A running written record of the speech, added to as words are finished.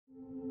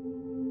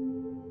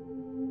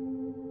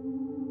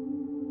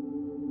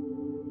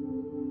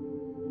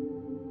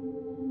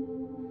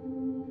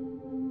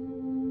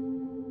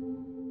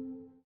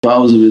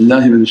A'udhu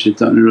billahi minash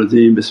shaitanir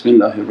rajeem.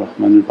 Bismillahir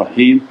Rahmanir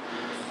Rahim.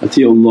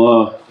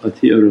 Ati'ullah,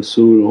 ati'ur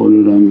Rasul wa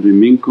ulul amri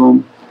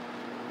minkum.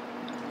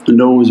 And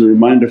always a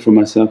reminder for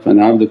myself,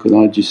 ana abdukal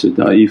ajizu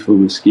da'ifu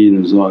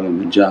miskeen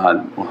zalim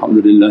jahal.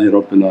 Walhamdulillahi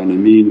rabbil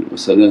alameen wa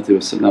salatu wa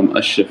salam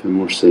ashrafil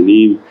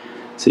mursaleen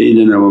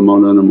Sayyidina wa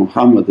Mawlana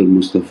Muhammad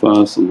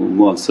al-Mustafa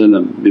sallallahu alayhi wa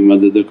sallam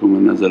bimadadakum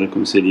wa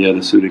nazarakum Sayyidi ya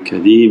Rasul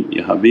Kareem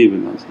ya Habib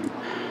al-Azim.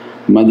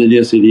 Madad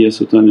ya Sayyidi ya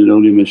Sultan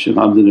al-Awliya Shaykh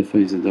Abdullah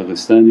Faiz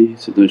al-Daghestani,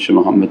 Sultan Shaykh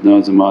Muhammad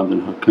Nazim Ma'ad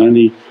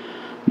al-Haqqani,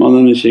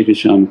 Mawlana Shaykh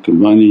Sham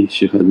Kabani,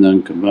 Shaykh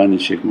Adnan Kabani,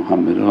 Shaykh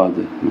Muhammad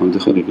Adil, Muhammad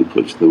Khaliq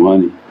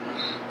al-Khujtawani,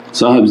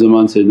 Sahib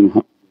Zaman Sayyidina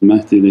Muhammad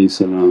al-Mahdi alayhi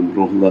salam,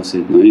 Ruhullah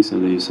Sayyidina Isa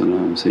alayhi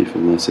salam,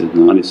 Saifullah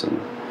Sayyidina Ali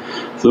salam.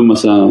 Thumma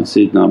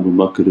Sayyidina Abu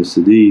Bakr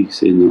as-Siddiq,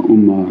 Sayyidina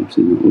Umar,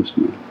 Sayyidina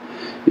Uthman,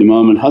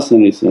 Imam al-Hasan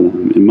alayhi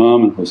salam,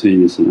 Imam al-Husayn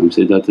alayhi salam,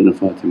 Sayyidatina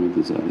Fatima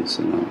alayhi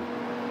salam,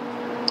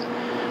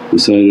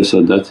 وسائر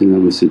ساداتنا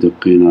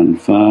والصديقين.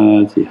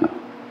 الفاتحة.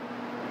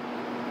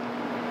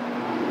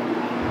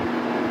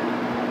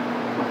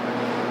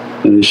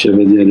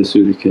 الشهادة يا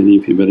رسول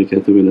الكريم في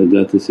بركة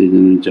ولادات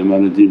سيدنا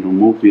جمال الدين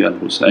الموقي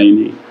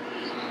al-Husayni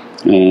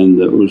and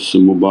the Urs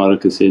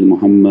Mubarak Sayyid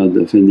Muhammad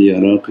Effendi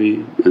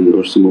Iraqi and the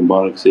Urs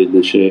Mubarak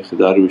Sayyidina Shaykh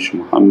Darwish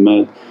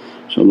Muhammad.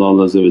 InshaAllah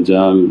Allah Azza wa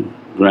Jal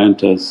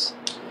grant us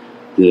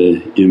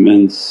the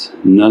immense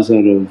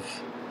nazar of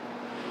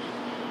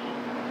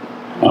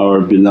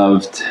our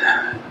beloved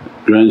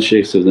Grand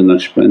Shaykhs of the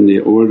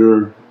Naqshbandi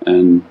order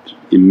and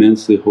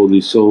immensely holy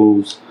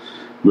souls.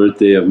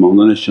 Birthday of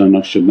Mawlana Shah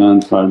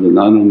Naqshband Fardul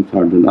Alam,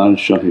 Fardul Al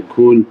Shahi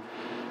Kul,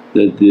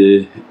 that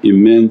the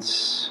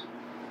immense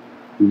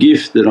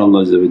gift that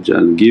Allah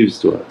gives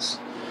to us,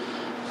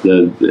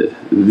 that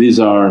these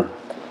are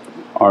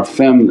our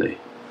family,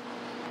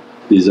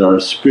 these are our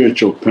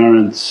spiritual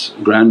parents,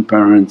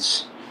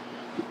 grandparents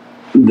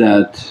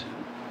that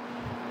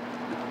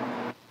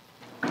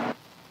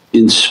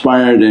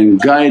inspired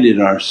and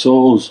guided our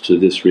souls to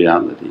this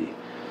reality.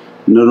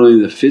 Not only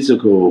the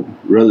physical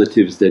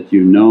relatives that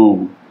you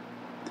know,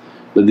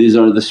 but these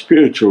are the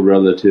spiritual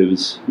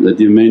relatives that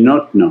you may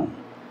not know.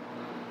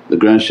 The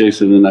Grand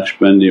Shaykhs of the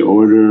Naqshbandi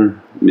order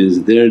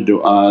means their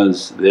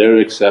du'as, their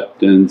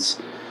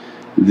acceptance,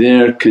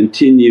 their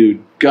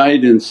continued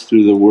guidance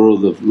through the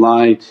world of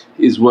light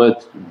is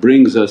what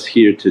brings us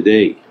here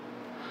today,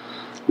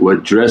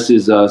 what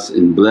dresses us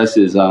and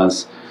blesses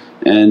us,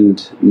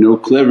 and no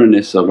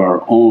cleverness of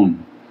our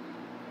own.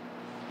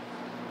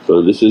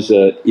 So this is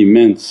an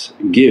immense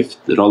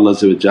gift that Allah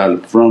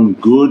from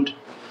good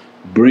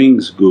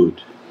brings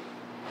good.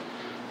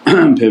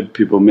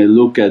 People may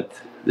look at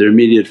their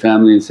immediate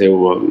family and say,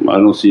 well I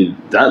don't see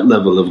that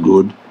level of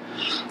good.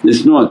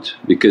 It's not,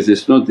 because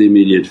it's not the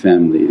immediate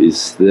family,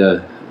 it's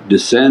the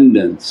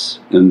descendants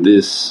and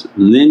this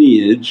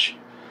lineage,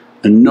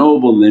 a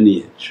noble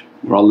lineage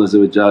where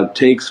Allah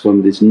takes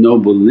from this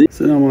noble lineage.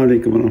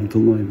 As-salamu alaykum wa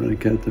rahmatullahi wa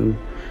barakatuh.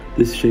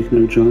 This is Shaykh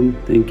Nurjan.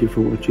 Thank you for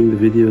watching the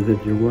video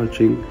that you're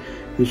watching.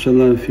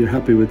 InshaAllah, if you're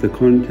happy with the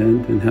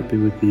content and happy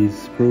with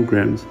these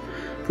programs,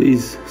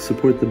 please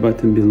support the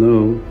button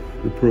below,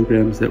 the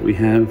programs that we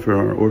have for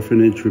our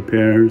orphanage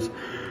repairs,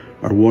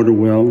 our water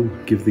well,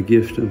 Give the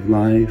Gift of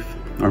Life,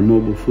 our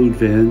mobile food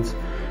vans.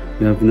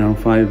 We have now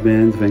 5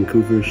 vans: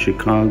 Vancouver,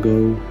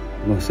 Chicago,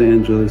 Los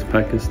Angeles,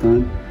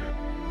 Pakistan.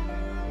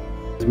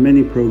 There's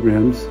many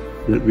programs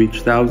that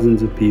reach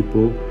thousands of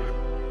people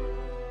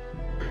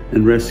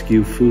and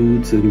rescue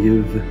foods and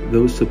give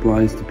those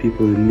supplies to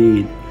people in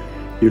need.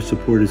 Your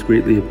support is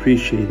greatly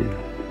appreciated.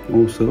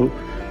 Also,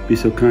 be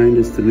so kind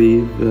as to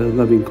leave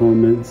loving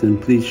comments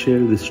and please share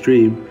the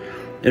stream.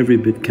 Every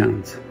bit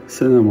counts.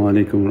 As-salamu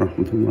alaykum wa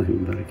rahmatullahi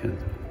wa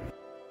barakatuh.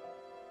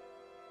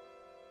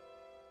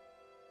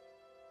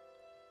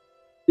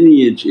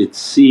 Lineage its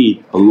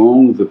seed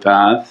along the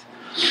path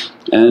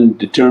and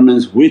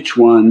determines which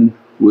one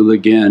will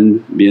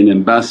again be an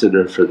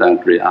ambassador for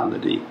that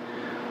reality.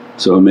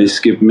 So it may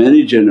skip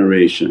many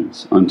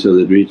generations until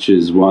it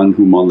reaches one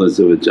whom Allah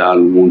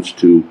wants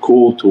to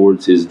call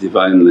towards His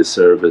Divinely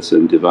service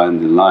and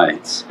Divinely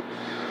lights.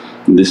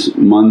 This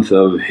month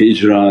of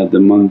hijrah, the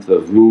month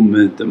of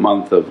movement, the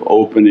month of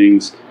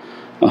openings,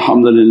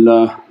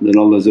 alhamdulillah that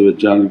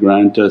Allah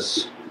grant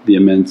us the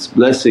immense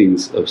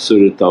blessings of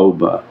Surah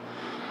Tawbah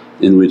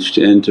in which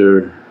to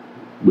enter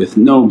with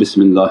no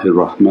Bismillahir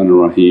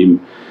Rahmanir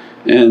Rahim,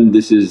 and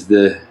this is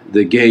the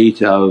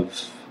gate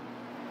of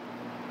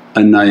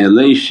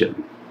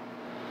annihilation,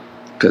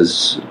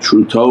 because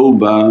true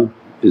tawbah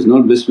is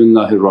not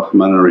Bismillahir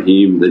Rahmanir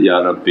Rahim that, Ya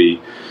Rabbi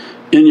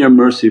in your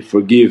mercy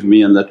forgive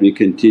me and let me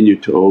continue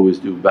to always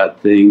do bad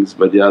things,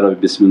 but Ya Rabbi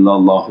Bismillah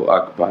Allahu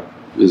Akbar,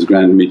 is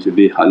grant me to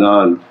be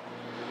halal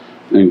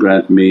and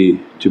grant me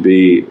to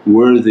be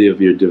worthy of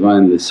your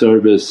Divinely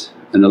service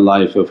and a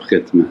life of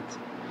khitmat,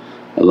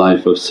 a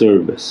life of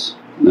service.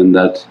 And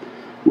that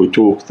we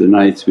talked the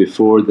nights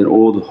before that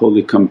all the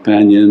holy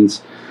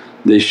companions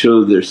they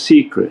show their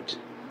secret.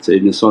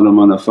 Sayyidina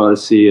Salman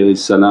al-Farsi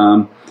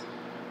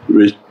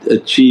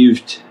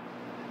achieved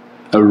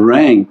a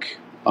rank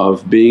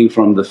of being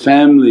from the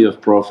family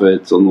of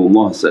Prophet.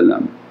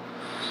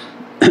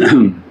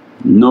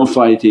 No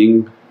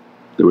fighting,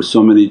 there were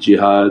so many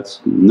jihads,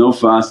 no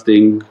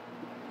fasting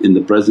in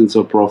the presence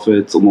of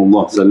Prophet,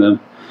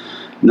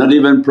 not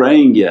even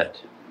praying yet.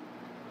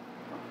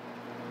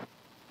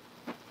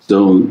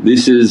 So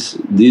these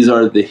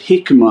are the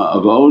hikmah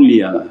of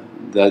awliya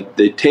that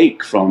they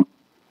take from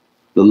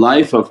the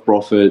life of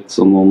Prophet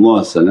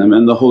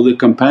and the holy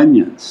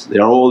companions. They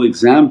are all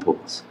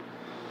examples,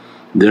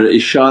 they're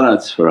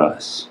isharats for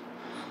us.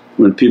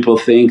 When people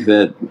think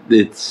that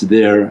it's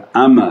their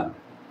amal,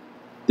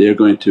 they're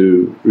going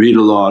to read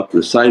a lot,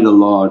 recite a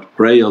lot,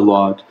 pray a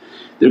lot,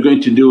 they're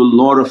going to do a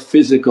lot of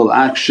physical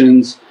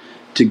actions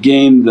to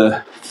gain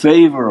the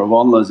favour of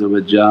Allah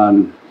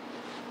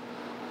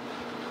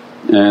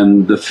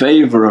and the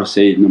favour of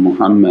Sayyidina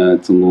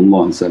Muhammad.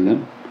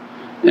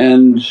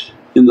 And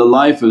in the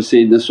life of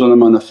Sayyidina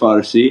Salman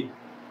al-Farsi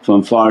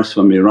from Fars,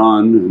 from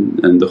Iran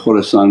and the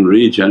Khurasan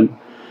region,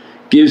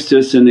 gives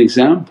us an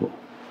example.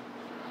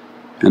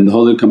 And the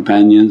holy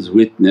companions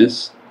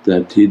witnessed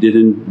that he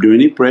didn't do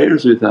any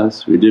prayers with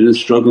us, we didn't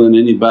struggle in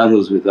any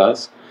battles with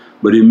us,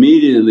 but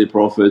immediately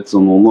Prophet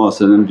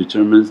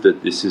determines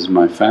that this is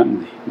my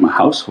family, my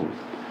household.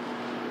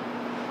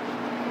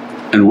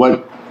 And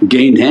what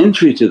gained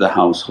entry to the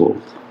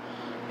household?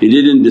 He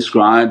didn't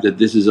describe that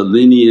this is a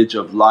lineage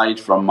of light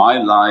from my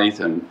light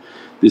and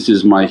this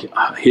is my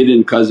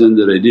hidden cousin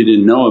that I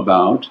didn't know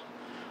about,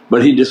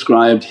 but he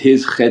described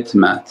his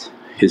khitmat,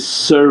 his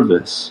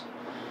service.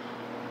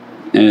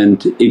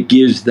 And it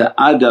gives the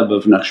adab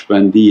of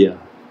Naqshbandiyya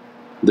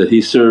that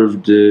he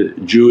served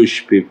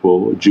Jewish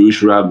people,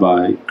 Jewish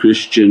rabbi,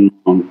 Christian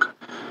monk.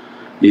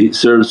 He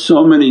served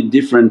so many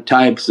different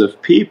types of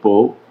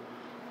people,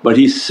 but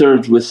he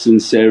served with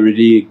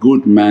sincerity,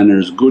 good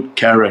manners, good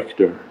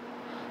character.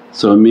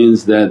 So it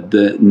means that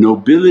the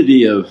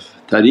nobility of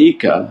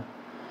tariqah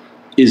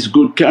is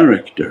good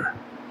character,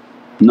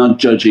 not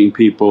judging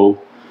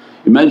people.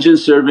 Imagine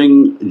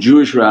serving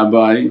Jewish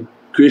rabbi,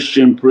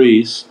 Christian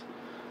priest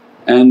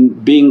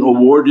and being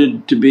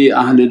awarded to be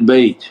Ahlul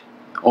Bayt,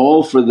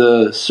 all for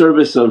the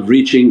service of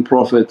reaching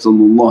Prophet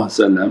and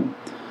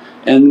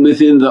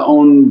within the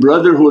own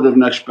brotherhood of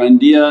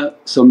Naqshbandiyya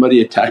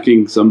somebody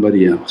attacking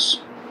somebody else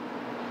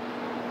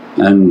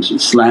and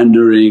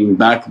slandering,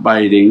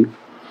 backbiting.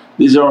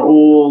 These are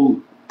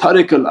all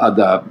tariq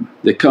al-adab,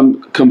 they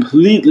come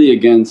completely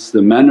against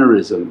the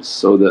mannerisms,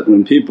 so that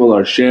when people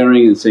are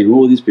sharing and saying,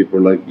 oh these people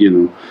are like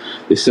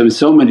they say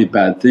so many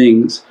bad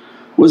things,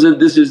 was that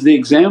this is the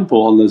example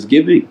Allah's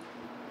giving.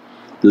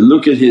 To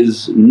look at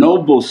his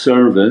noble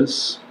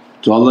service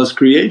to Allah's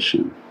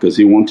creation, because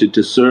he wanted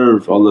to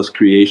serve Allah's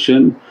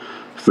creation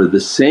for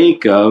the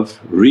sake of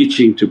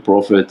reaching to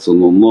Prophet. So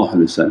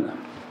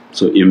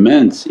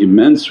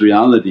immense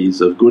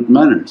realities of good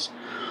manners.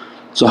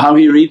 So how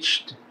he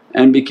reached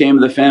and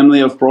became the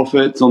family of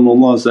Prophet?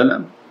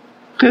 Khitmat.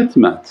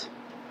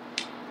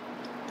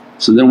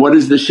 So then what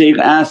does the shaykh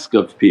ask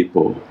of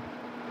people?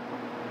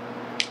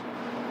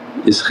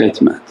 Is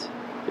khitmat,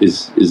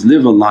 is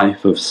live a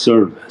life of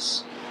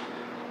service.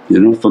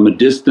 From a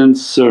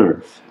distance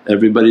serve.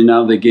 Everybody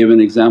now they gave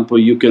an example,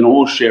 you can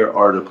all share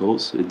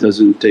articles, it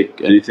doesn't take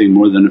anything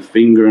more than a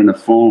finger and a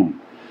phone.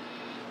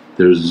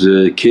 There's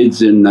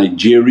kids in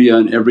Nigeria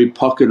and every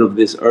pocket of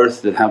this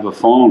earth that have a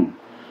phone,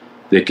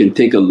 they can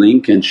take a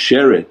link and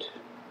share it.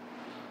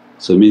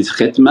 So it means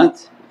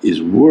khitmat is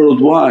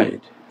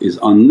worldwide, is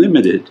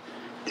unlimited.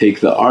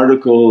 Take the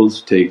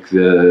articles, take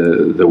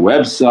the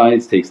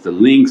websites, takes the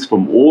links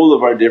from all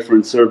of our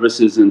different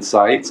services and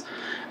sites,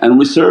 and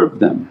we serve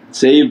them,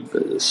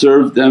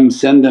 serve them,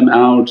 send them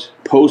out,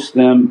 post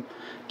them,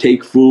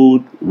 take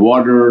food,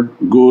 water,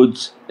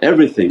 goods,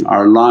 everything.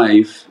 Our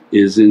life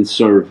is in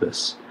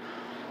service.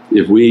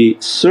 If we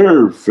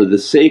serve for the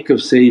sake of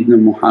Sayyidina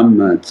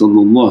Muhammad's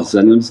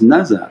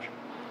nazar,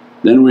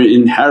 then we're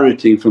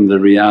inheriting from the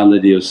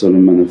reality of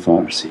Salman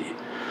al-Farsi.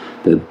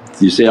 That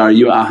you say, are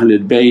you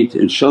Ahlul Bayt?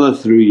 Inshallah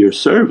through your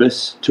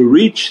service to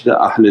reach the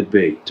Ahlul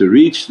Bayt, to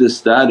reach the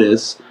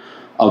status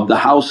of the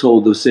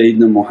household of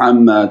Sayyidina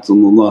Muhammad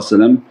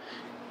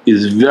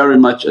is very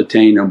much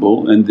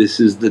attainable, and this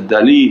is the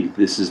daleel,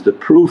 this is the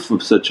proof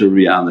of such a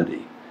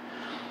reality.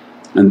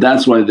 And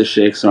that's why the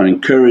shaykhs are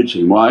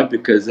encouraging. Why?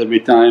 Because every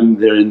time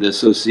they're in the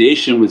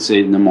association with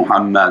Sayyidina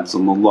Muhammad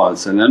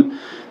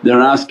they're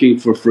asking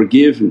for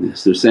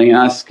forgiveness. They're saying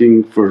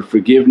asking for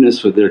forgiveness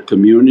for their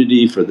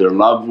community, for their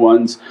loved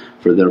ones,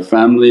 for their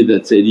family,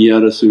 that Sayyidi Ya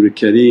Rasul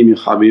Kareem,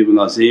 Ya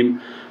Habibul Azim,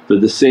 for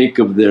the sake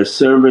of their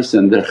service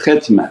and their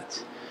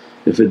khitmat.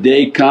 If a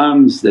day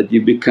comes that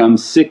you become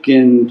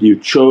sickened, you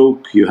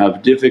choke, you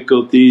have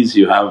difficulties,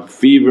 you have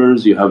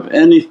fevers, you have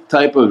any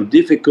type of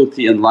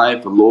difficulty in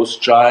life, a lost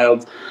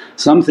child,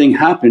 something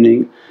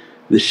happening,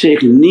 the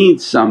shaykh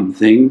needs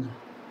something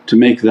to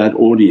make that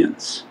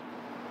audience.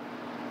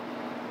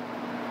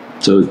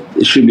 So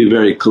it should be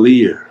very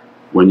clear,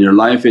 when your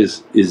life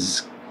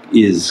is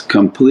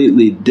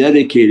completely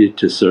dedicated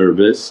to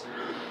service,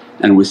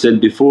 and we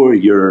said before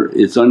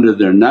it's under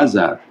their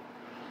nazar.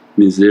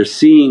 Means they're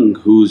seeing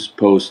who's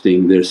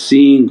posting, they're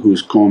seeing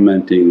who's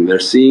commenting, they're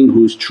seeing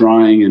who's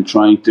trying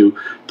to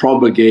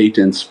propagate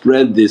and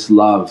spread this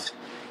love.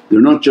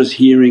 They're not just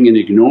hearing and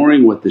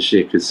ignoring what the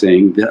shaykh is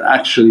saying, they're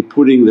actually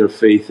putting their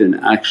faith in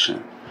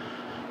action.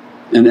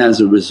 And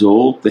as a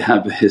result they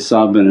have a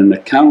hisab and an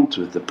account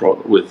with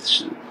Prophet with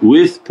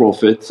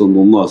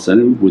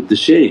the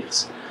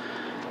shaykhs.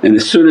 And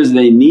as soon as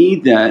they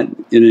need that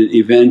in an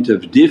event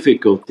of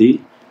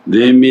difficulty,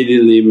 they're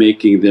immediately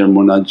making their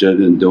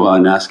munajjat and du'a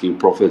and asking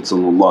Prophet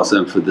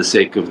for the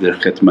sake of their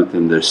khitmat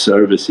and their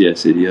service, Ya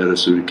Sayyidi Ya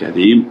Rasul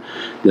Kareem,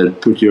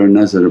 that put your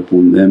nazar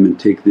upon them and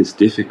take this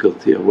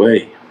difficulty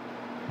away.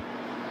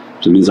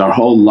 So it means our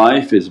whole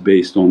life is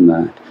based on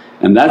that,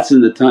 and that's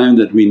in the time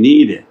that we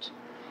need it.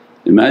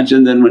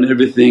 Imagine then when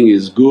everything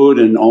is good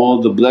and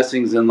all the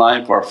blessings in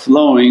life are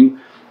flowing,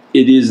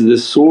 it is the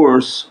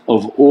source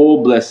of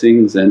all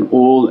blessings and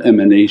all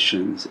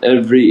emanations.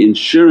 Every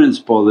insurance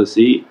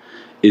policy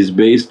is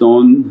based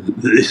on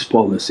this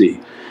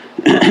policy.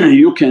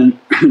 You can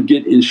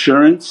get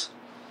insurance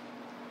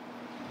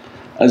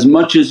as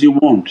much as you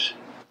want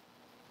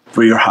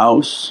for your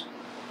house,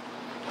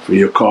 for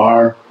your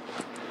car,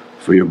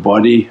 for your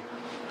body,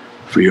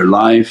 for your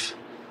life.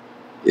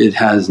 It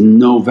has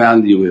no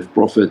value if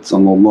Prophet is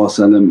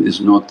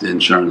not the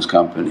insurance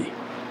company,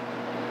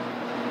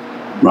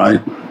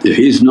 right? If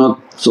he's not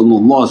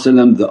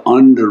the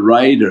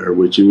underwriter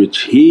which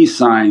he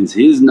signs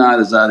his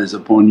nazar is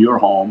upon your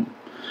home,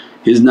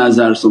 his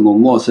nazar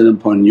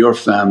upon your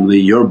family,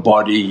 your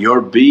body,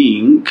 your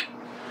being,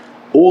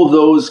 all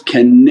those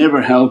can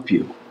never help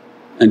you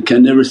and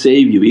can never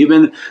save you.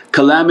 Even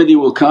calamity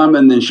will come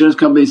and the insurance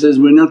company says,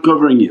 we're not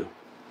covering you.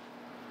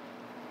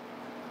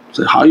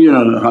 So how you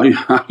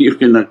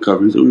not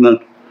covering? So we're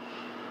not,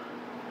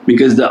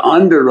 because the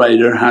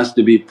underwriter has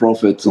to be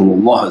Prophet.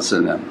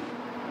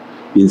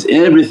 Means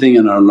everything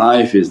in our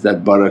life is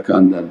that barakah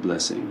and that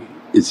blessing.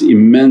 It's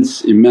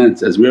immense,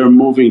 immense. As we are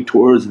moving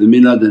towards the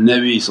milad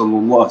al-Nabi,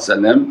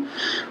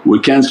 we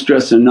can't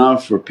stress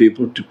enough for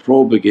people to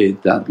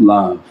propagate that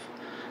love.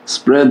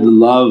 Spread the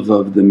love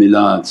of the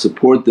milad,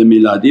 support the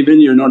milad.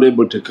 Even you're not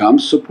able to come,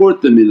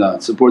 support the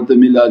milad. Support the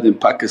milad in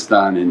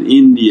Pakistan, in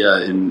India,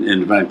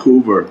 in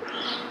Vancouver,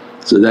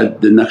 so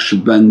that the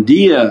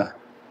Naqshbandiya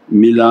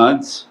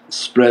milads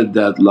spread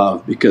that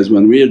love. Because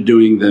when we are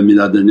doing the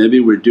milad al-Nabi,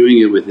 we're doing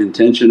it with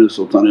intention of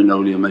Sultan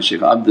al-Awliya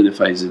Shaykh Abdul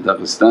Faiz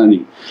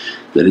al-Daghestani,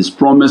 that his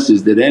promise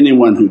is that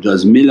anyone who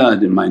does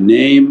milad in my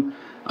name,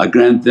 I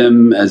grant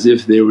them as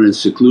if they were in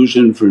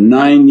seclusion for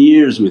 9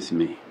 years with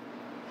me.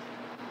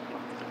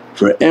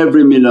 For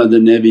every milad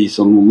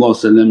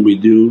al-Nabi we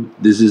do,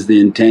 this is the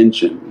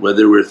intention,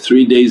 whether we're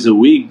 3 days a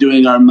week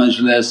doing our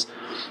majlis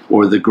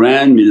or the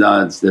grand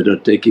milads that are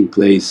taking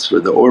place for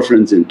the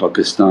orphans in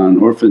Pakistan,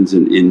 orphans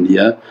in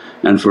India,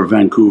 and for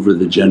Vancouver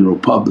the general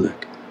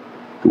public.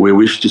 We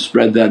wish to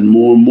spread that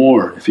more and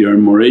more. If you're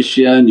in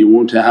Mauritius and you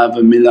want to have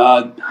a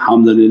milad,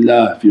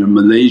 alhamdulillah. If you're in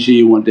Malaysia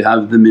you want to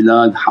have the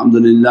milad,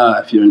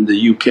 alhamdulillah. If you're in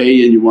the UK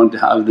and you want to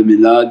have the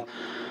milad,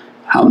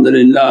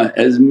 alhamdulillah.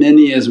 As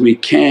many as we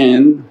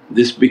can,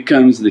 this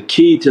becomes the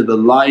key to the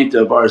light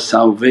of our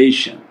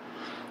salvation,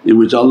 in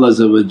which Allah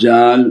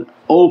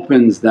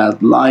opens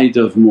that light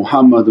of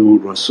Muhammadun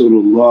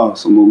Rasulullah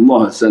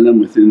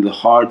within the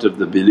heart of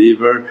the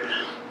believer,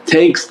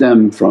 takes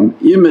them from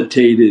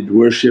imitated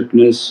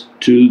worshipness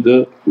to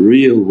the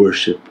real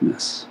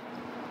worshipness,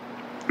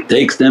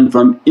 takes them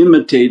from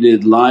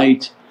imitated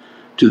light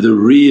to the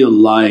real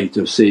light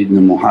of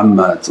Sayyidina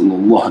Muhammad.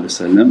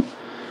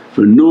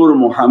 For Nur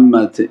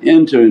Muhammad to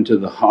enter into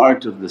the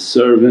heart of the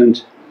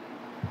servant,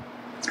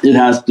 it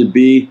has to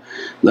be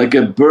like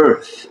a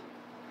birth.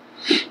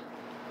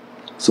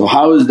 So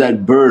how is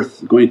that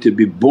birth going to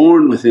be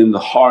born within the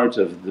heart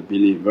of the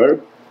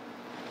believer?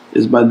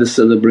 Is by the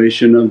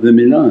celebration of the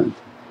milad,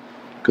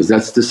 because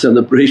that's the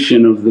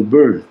celebration of the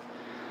birth.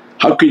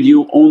 How could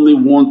you only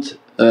want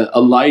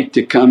a light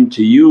to come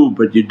to you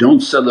but you don't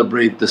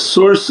celebrate the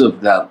source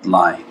of that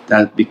light?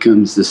 That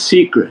becomes the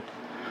secret.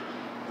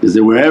 Is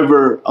that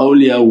wherever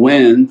awliya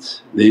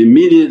went they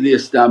immediately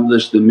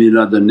established the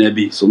milad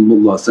al-Nabi,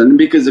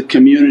 because the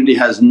community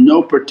has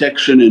no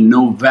protection and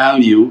no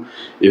value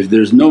if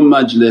there's no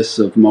majlis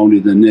of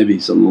Mawlid al-Nabi.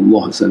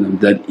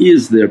 That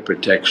is their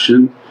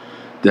protection,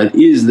 that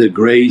is the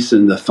grace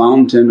and the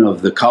fountain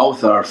of the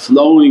Kawthar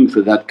flowing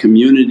for that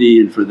community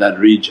and for that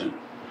region.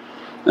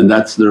 And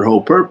that's their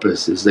whole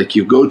purpose. Is like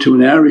you go to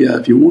an area,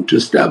 if you want to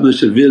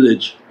establish a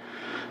village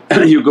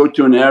you go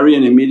to an area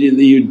and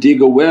immediately you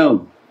dig a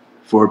well.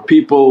 For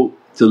people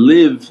to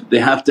live they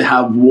have to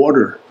have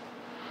water.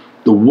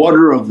 The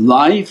water of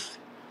life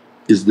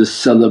is the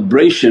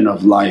celebration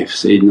of life,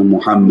 Sayyidina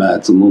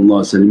Muhammad.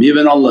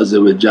 Even Allah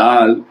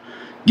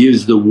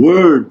gives the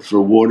word for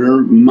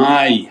water,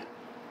 Mai,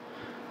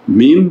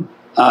 Mim,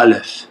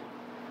 Alif,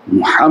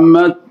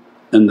 Muhammad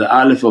and the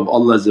Alif of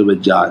Allah.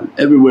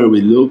 Everywhere we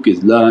look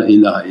is La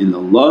ilaha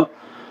illallah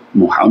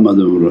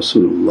Muhammadun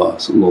Rasulullah.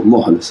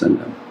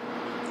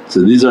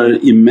 So these are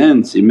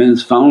immense,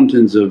 immense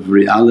fountains of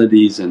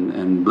realities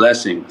and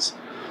blessings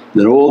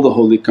that all the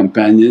holy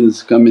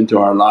companions come into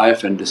our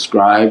life and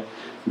describe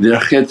their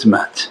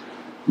khitmat,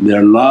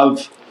 their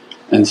love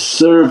and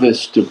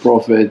service to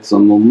Prophet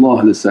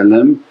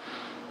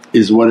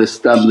is what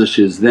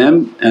establishes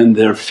them and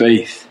their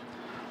faith.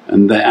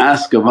 And they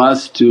ask of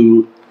us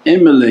to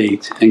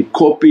emulate and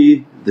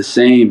copy the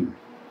same,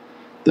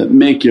 that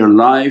make your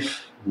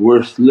life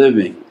worth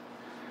living,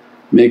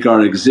 make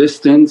our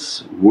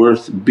existence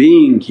worth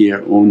being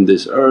here on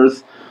this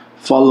earth.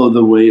 Follow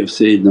the way of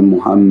Sayyidina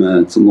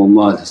Muhammad.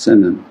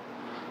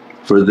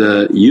 For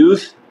the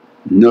youth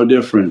no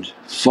different,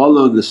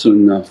 follow the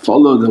sunnah,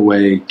 follow the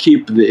way,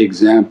 keep the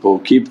example,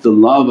 keep the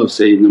love of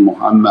Sayyidina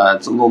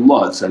Muhammad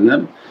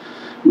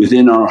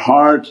within our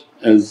heart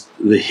as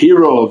the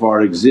hero of our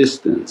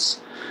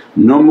existence.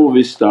 No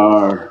movie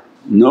star,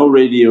 no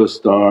radio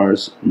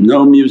stars,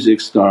 no music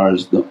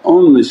stars, the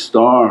only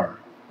star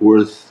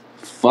worth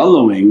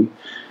following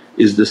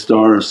is the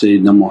star of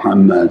Sayyidina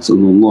Muhammad.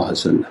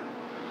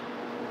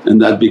 And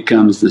that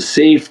becomes the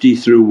safety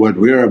through what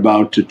we're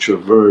about to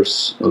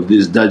traverse of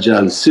this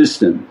Dajjal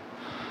system,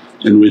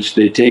 in which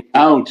they take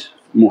out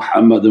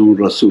Muhammadun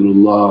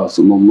Rasulullah.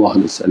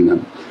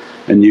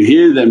 And you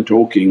hear them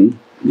talking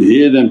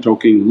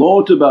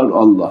lot about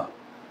Allah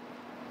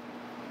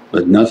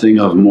but nothing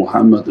of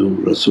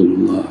Muhammadun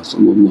Rasulullah,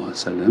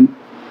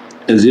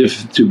 as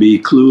if to be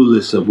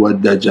clueless of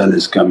what Dajjal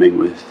is coming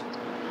with.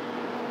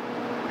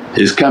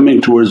 He's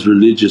coming towards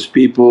religious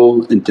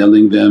people and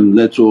telling them,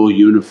 let's all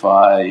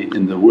unify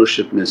in the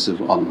worshipness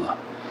of Allah,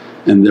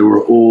 and they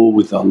were all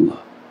with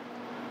Allah.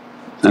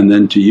 And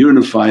then to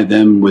unify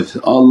them with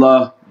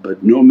Allah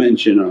but no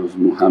mention of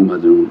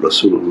Muhammadun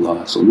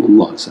Rasulullah.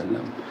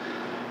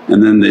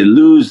 And then they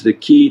lose the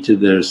key to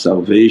their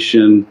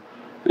salvation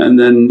and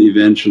then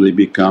eventually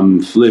become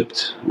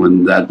flipped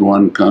when that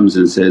one comes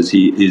and says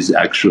he is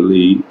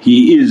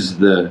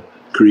the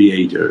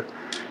creator,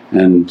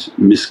 and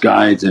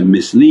misguides and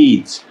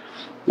misleads.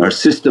 Our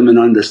system and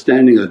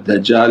understanding of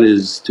Dajjal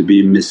is to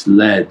be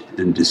misled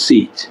and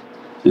deceit,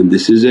 and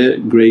this is a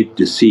great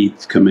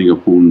deceit coming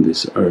upon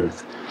this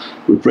earth.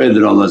 We pray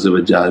that Allah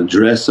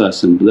dress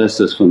us and bless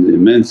us from the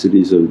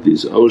immensities of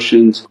these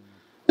oceans,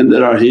 and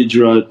that our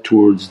hijrah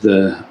towards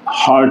the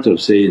heart of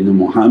Sayyidina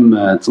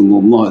Muhammad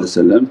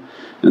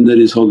and that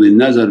His holy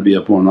nazar be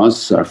upon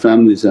us, our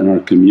families and our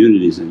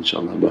communities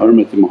inshaAllah. Bi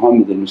hurmati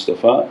Muhammad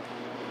al-Mustafa.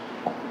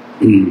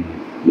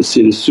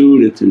 Basir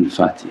Surat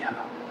al-Fatiha.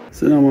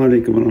 As-salamu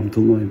alaykum wa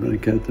rahmatullahi wa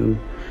barakatuh.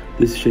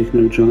 This is Shaykh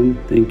Nurjan.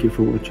 Thank you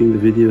for watching the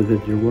video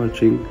that you're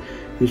watching.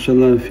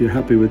 InshaAllah, if you're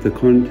happy with the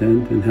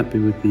content and happy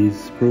with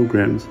these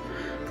programs,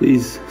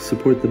 please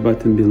support the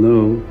button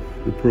below,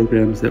 the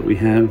programs that we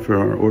have for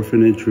our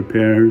orphanage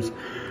repairs,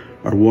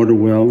 our water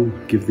well,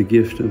 Give the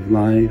Gift of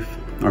Life,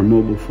 our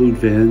mobile food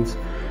vans.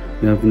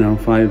 We have now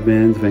 5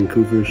 vans: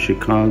 Vancouver,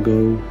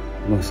 Chicago,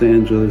 Los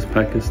Angeles,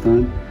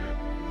 Pakistan.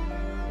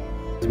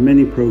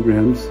 Many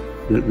programs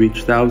that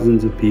reach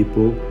thousands of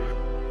people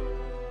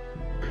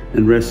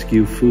and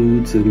rescue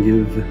foods and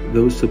give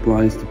those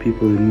supplies to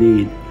people in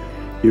need.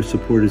 Your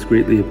support is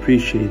greatly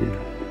appreciated.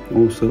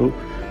 Also,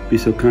 be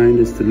so kind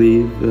as to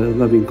leave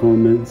loving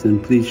comments,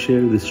 and please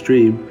share the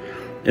stream.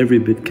 Every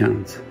bit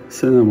counts.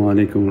 As-salamu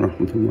alaykum wa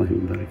rahmatullahi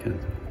wa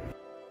barakatuh.